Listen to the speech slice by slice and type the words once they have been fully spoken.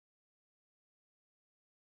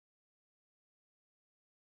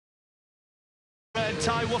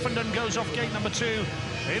Ty Woofenden goes off gate number 2.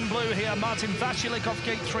 In blue here, Martin Vasilik off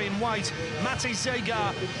gate 3 in white. Matej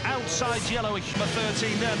Žagar outside yellowish. Number 13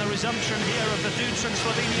 then, the resumption here of the Dudes and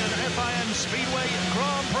Slovenian FIM Speedway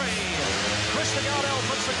Grand Prix. Chris Gardel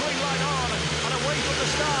puts the green light on and away from the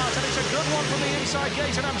start, and it's a good one from the inside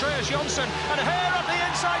gate and Andreas Jonsson, and here at the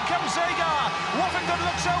inside comes Žagar. Woofenden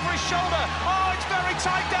looks over his shoulder. Oh, it's very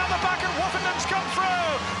tight down the back, and Woofenden's come through.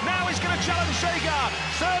 Now he's going to challenge Žagar.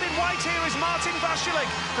 Third in white here is Martin Vasilik.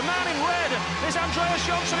 The man in red is Andreas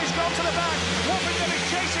Jonsson. He's gone to the back. Woofenden is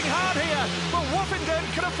chasing hard here, but Woofenden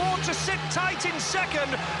can afford to sit tight in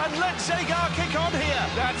second and let Žagar kick on here.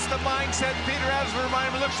 That's the mindset Peter has.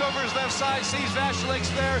 Remind him, looks over his left side, sees Vasilik's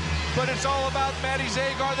there, but it's all about Matej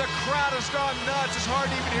Žagar. The crowd has gone nuts. It's hard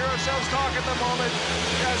to even hear ourselves talk at the moment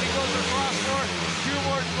as he goes across for a few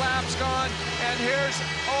more laps gone. And here's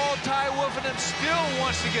Ty Woofenden still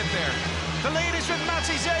wants to get there. The lead is with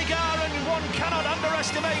Matej Žagar, and one cannot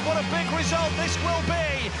underestimate what a big result this will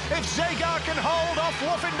be if Žagar can hold off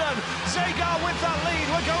Woofenden. Žagar with that lead.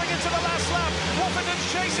 We're going into the last lap. Woofenden's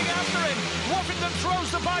chasing after him. Woofenden throws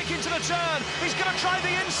the bike into the turn. He's going to try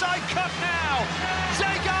the inside cut now.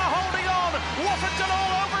 Žagar holding on. Woofenden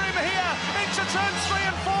all over him here into turns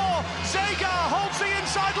 3 and 4. Žagar holds the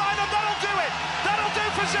inside line, and that'll do it. That'll do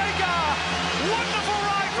for Žagar. Wonderful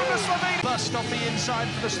ride from the Slovenian. Bust off the inside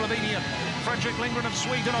for the Slovenian. Fredrik Lindgren of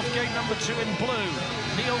Sweden off gate number 2 in blue.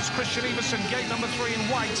 Niels Christian Iversen, gate number 3 in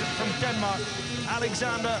white from Denmark.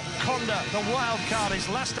 Alexander Konda, the wild card, is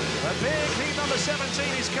last. The big heat number 17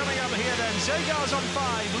 is coming up here then. Žagar's on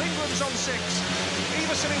 5, Lindgren's on 6.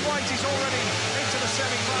 Iversen in white is already into the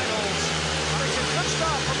semi-finals. And it's a good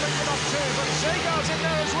start from Lindgren off 2, but Žagar's in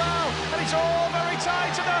there as well. And it's all very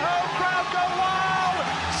tight, and the home crowd go wild.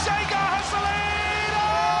 Žagar has the lead!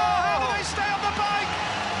 Oh, how do they stay on the bike?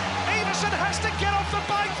 Iversen has to get off the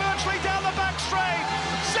bike virtually down the back straight.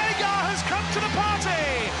 Žagar has come to the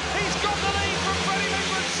party. He's got the lead from Freddie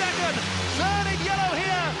Lindgren second. Third in yellow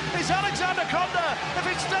here is Alexander Konda. If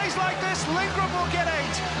it stays like this, Lindgren will get 8.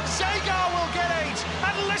 Žagar will get 8.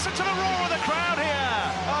 And listen to the roar of the crowd here.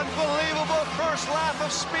 Unbelievable first lap of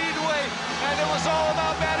Speedway. And it was all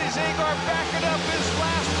about Matej Žagar backing up his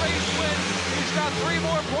last race win. He's got 3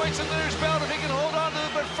 more points under his belt if he can hold on to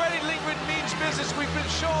it. But Freddie Lindgren means business. We've been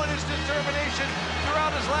showing his determination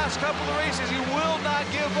throughout his last couple of races. He will not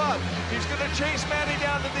give up. He's going to chase Matty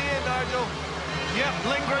down to the end, Nigel. Yep,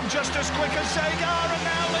 Lindgren just as quick as Žagar, and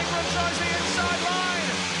now Lindgren tries the inside line.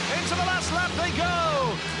 Into the last lap they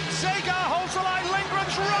go. Žagar holds the line.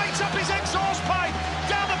 Lindgren's right up his exhaust pipe.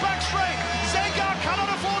 Down the back straight. Žagar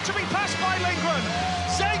cannot afford to be passed by Lindgren.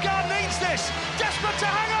 Žagar needs this. Desperate to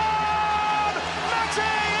hang on.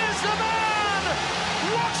 Matej is the man.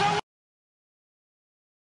 What a...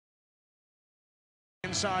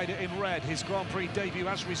 Inside in red, his Grand Prix debut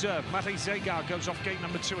as reserve. Matej Žagar goes off gate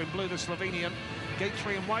number 2 in blue, the Slovenian. Gate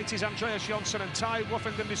 3 in white is Andreas Jonsson, and Ty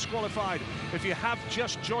Woofenden disqualified. If you have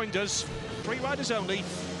just joined us, 3 riders only,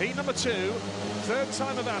 heat number 2, third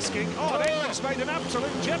time of asking. Oh, and England's made an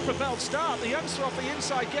absolute jet-propelled start. The youngster off the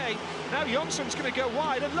inside gate. Now Jonsson's going to go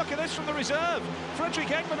wide, and look at this from the reserve. Fredrik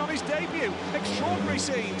Engman on his debut. Extraordinary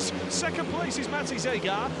scenes. Second place is Matej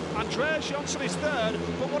Žagar. Andreas Jonsson is third,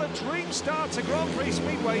 but what a dream start to Grand Prix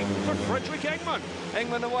Speedway for Fredrik Engman.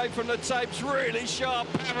 Engman away from the tapes, really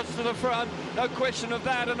sharp paddles to the front, no question of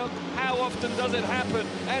that, and how often does it happen?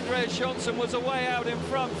 Andreas Jonsson was away out in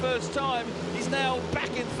front first time, he's now back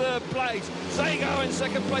in third place. Žagar in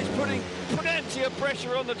second place, putting plenty of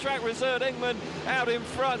pressure on the track reserve. Engman out in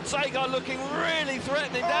front, Žagar looking really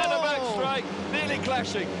threatening down the back straight, nearly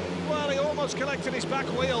clashing. Well, he almost collected his back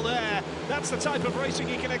wheel there. That's the type of racing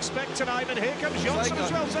you can expect tonight. And here comes Jonsson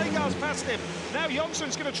as well. Žagar's past him. Now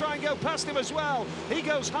Jonsson's going to try and go past him as well. He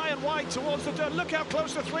goes high and wide towards the turn. Look how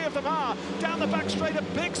close the 3 of them are. Down the back straight, a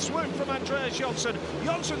big swoop from Andreas Jonsson.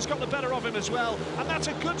 Jonsson's got the better of him as well. And that's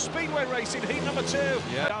a good speedway race in heat number 2.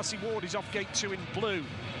 Yeah. Darcy Ward is off gate 2 in blue,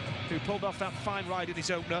 who pulled off that fine ride in his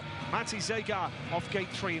opener. Matej Žagar off gate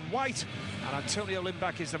 3 in white, and Antonio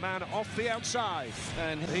Lindback is the man off the outside.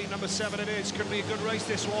 And heat number 7 it is. Could be a good race,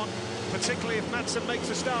 this one, particularly if Madsen makes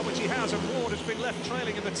a start, which he has, and Ward has been left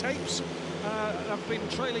trailing in the tapes. Have been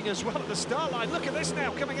trailing as well at the start line. Look at this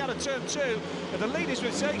now, coming out of turn 2. The lead is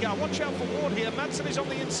with Žagar. Watch out for Ward here. Madsen is on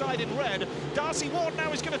the inside in red. Darcy Ward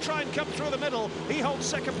now is going to try and come through the middle. He holds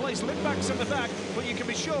second place. Lindback's in the back, but you can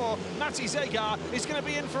be sure Matej Žagar is going to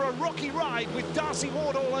be in for a rocky ride with Darcy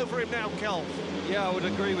Ward all over him now, Kel. Yeah, I would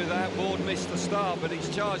agree with that. Ward missed the start, but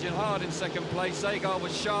he's charging hard in second place. Žagar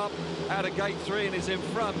was sharp, out of gate 3 and is in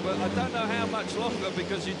front, but I don't know how much longer,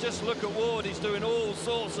 because you just look at Ward, he's doing all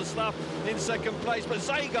sorts of stuff in second place. But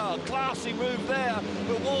Žagar, classy move there,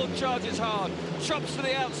 but Ward charges hard, chops to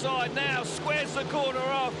the outside now, squares the corner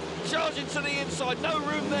off, charging to the inside, no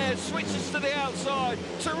room there, switches to the outside.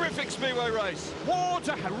 Terrific speedway race. Ward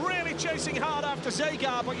really chasing hard after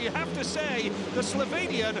Žagar, but you have to say the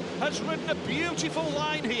Slovenian has ridden a beautiful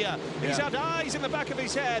line here. He's had eyes in the back of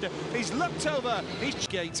his head, he's looked over, he's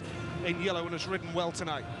gate in yellow and has ridden well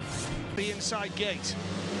tonight. The inside gate.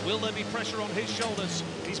 Will there be pressure on his shoulders?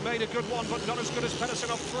 He's made a good one, but not as good as Pedersen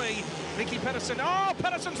off 3. Nicky Pedersen, oh,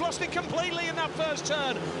 Pedersen's lost it completely in that first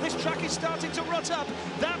turn. This track is starting to rut up.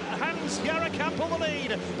 That hands Jarek Hampel the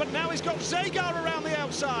lead, but now he's got Žagar around the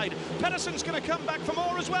outside. Pedersen's going to come back for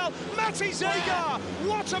more as well. Matej Žagar,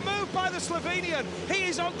 what a move by the Slovenian. He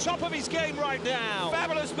is on top of his game right now.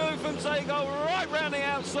 Fabulous move from Žagar right round the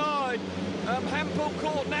outside. Hampel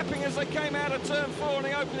caught napping as they came out of turn 4 on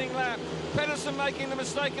the opening lap. Pedersen making the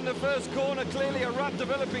mistake in the first corner, clearly a rut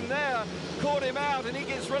developing there, caught him out and he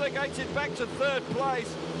gets relegated back to 3rd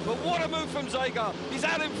place. But what a move from Žagar. He's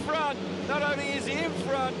out in front. Not only is he in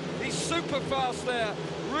front, he's super fast there.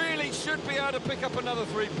 Really should be able to pick up another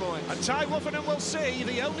 3 points. And Tai Woffinden will see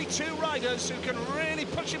the only 2 riders who can really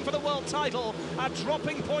push him for the world title are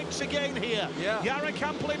dropping points again here. Jarek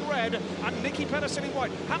Hampel in red and Nicky Pedersen in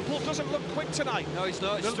white. Hampel doesn't look quick tonight. No, he's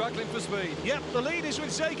not. He's struggling for speed. Yep, the lead is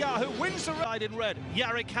with Žagar, who wins the ride in red.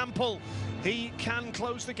 Jarek Hampel, he can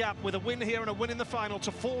close the gap with a win here and a win in the final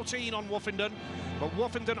to 14 on Woffinden. But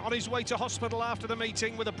Woffinden on his way to hospital after the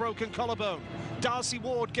meeting with a broken collarbone. Darcy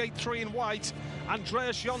Ward, gate 3 in white.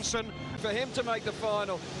 Andreas Johnson. For him to make the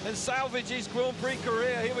final and salvage his Grand Prix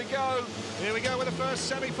career. Here we go. Here we go with the first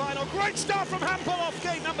semi-final. Great start from Hampel off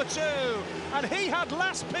gate number 2. And he had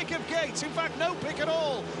last pick of gates. In fact, no pick at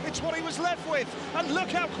all. It's what he was left with. And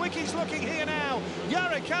look how quick he's looking here now.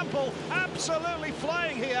 Jarek Hampel absolutely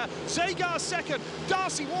flying here. Žagar second.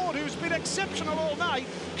 Darcy Ward, who's been exceptional all night,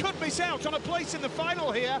 could miss out on a place in the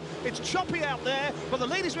final here. It's choppy out there, but the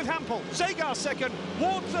lead is with Hampel. Žagar second,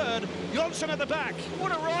 Ward third, Johnson at the back.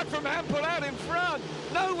 What a ride from Hampel out in front.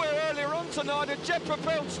 Nowhere earlier on tonight, a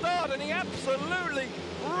jet-propelled start, and he absolutely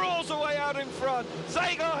roars away out in front.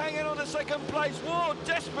 Žagar hanging on to 2nd place. Ward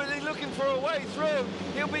desperately looking for a way through.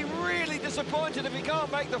 He'll be really disappointed if he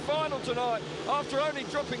can't make the final tonight after only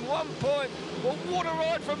dropping 1 point. Well, what a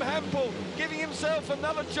ride from Hampel, giving himself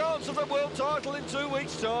another chance of the world title in 2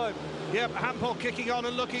 weeks' time. Yep, Hampel kicking on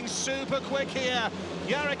and looking super quick here.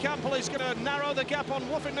 Jarek Hampel is going to narrow the gap on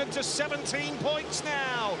Woffinden to 17 points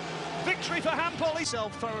now. Victory for Hampel. He's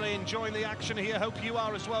thoroughly enjoying the action here. Hope you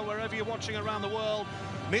are as well, wherever you're watching around the world.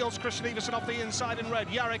 Niels Christian Iversen off the inside in red.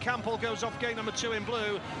 Jarek Hampel goes off gate number 2 in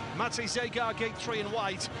blue. Matej Žagar gate 3 in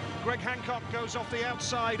white. Greg Hancock goes off the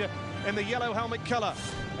outside in the yellow helmet colour.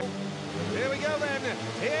 Here we go then,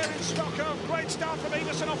 here in Stockholm. Great start from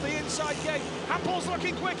Iversen off the inside gate. Hampel's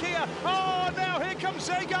looking quick here. Oh, now here comes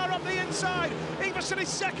Žagar up the inside. Iversen is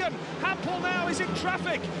second. Hampel now is in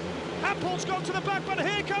traffic. Hampel's gone to the back, but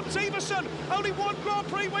here comes Iversen. Only 1 Grand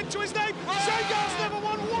Prix went to his name. Žagar's never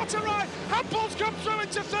won. What a ride. Hampel's come through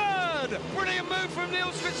into 3rd. Brilliant move from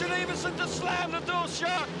Niels Christian Iversen to slam the door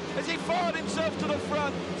shut as he fired himself to the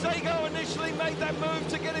front. Žagar initially made that move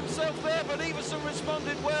to get himself there, but Iversen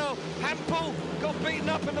responded well. Hampel got beaten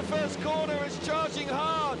up in the first corner, is charging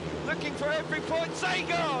hard, looking for every point.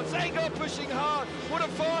 Žagar pushing hard. What a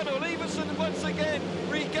final. Iversen once again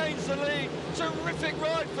regains the lead. Terrific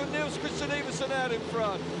ride from Niels Christian Iversen out in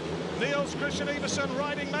front. Niels Christian Iversen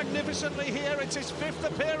riding magnificently here. It's his 5th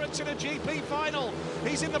appearance in a GP final.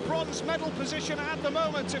 He's in the bronze medal position at the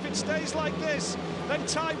moment. If it stays like this, then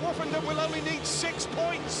Tai Woffinden will only need 6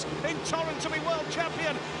 points in Torrent to be world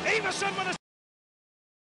champion. Iversen with a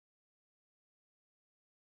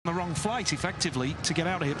the wrong flight effectively to get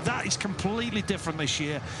out of here. That is completely different this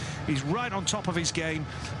year. He's right on top of his game,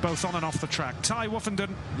 both on and off the track. Tai Woffinden,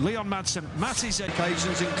 Leon Madsen, Matej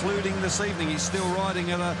occasions, including this evening. He's still riding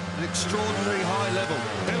at an extraordinary high level.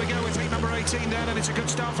 There we go with heat number 18 down, and it's a good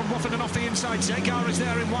start from Woffinden off the inside. Žagar is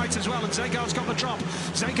there in white as well, and Žagar's got the drop.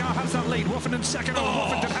 Žagar has that lead. Woffinden second.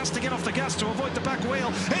 Woffinden has to get off the gas to avoid the back wheel.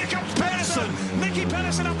 Here comes Pedersen. Nicky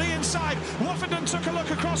Pedersen up the inside. Woffinden took a look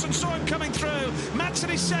across and saw him coming through.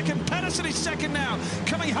 Madsen is second. Pedersen is second now,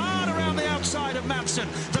 coming hard around the outside of Madsen.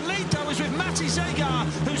 The lead, though, is with Matej Žagar,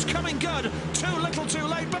 who's coming good. Too little, too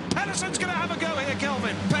late, but Pedersen's going to have a go here,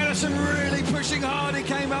 Kelvin. Pedersen really pushing hard. He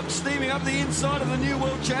came up, steaming up the inside of the new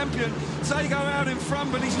world champion. Zagar out in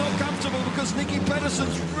front, but he's not comfortable because Nicky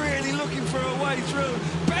Pedersen's really looking for a way through.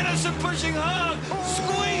 Pedersen pushing hard,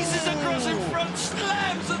 squeezes across in front,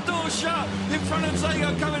 slams the door shut in front of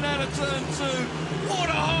Zagar coming out of turn 2. What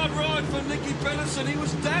a hard ride for Nicky Pedersen. He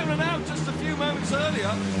was down and out just a few moments earlier,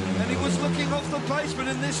 and he was looking off the pace, but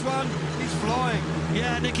in this one, he's flying.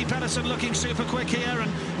 Yeah, Nicky Pedersen looking super quick here, and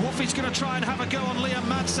Woffie's going to try and have a go on Liam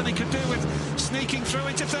Madsen. He could do with sneaking through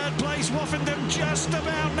into third place. Woffenden just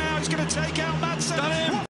about now. He's going to take out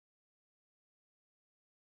Madsen.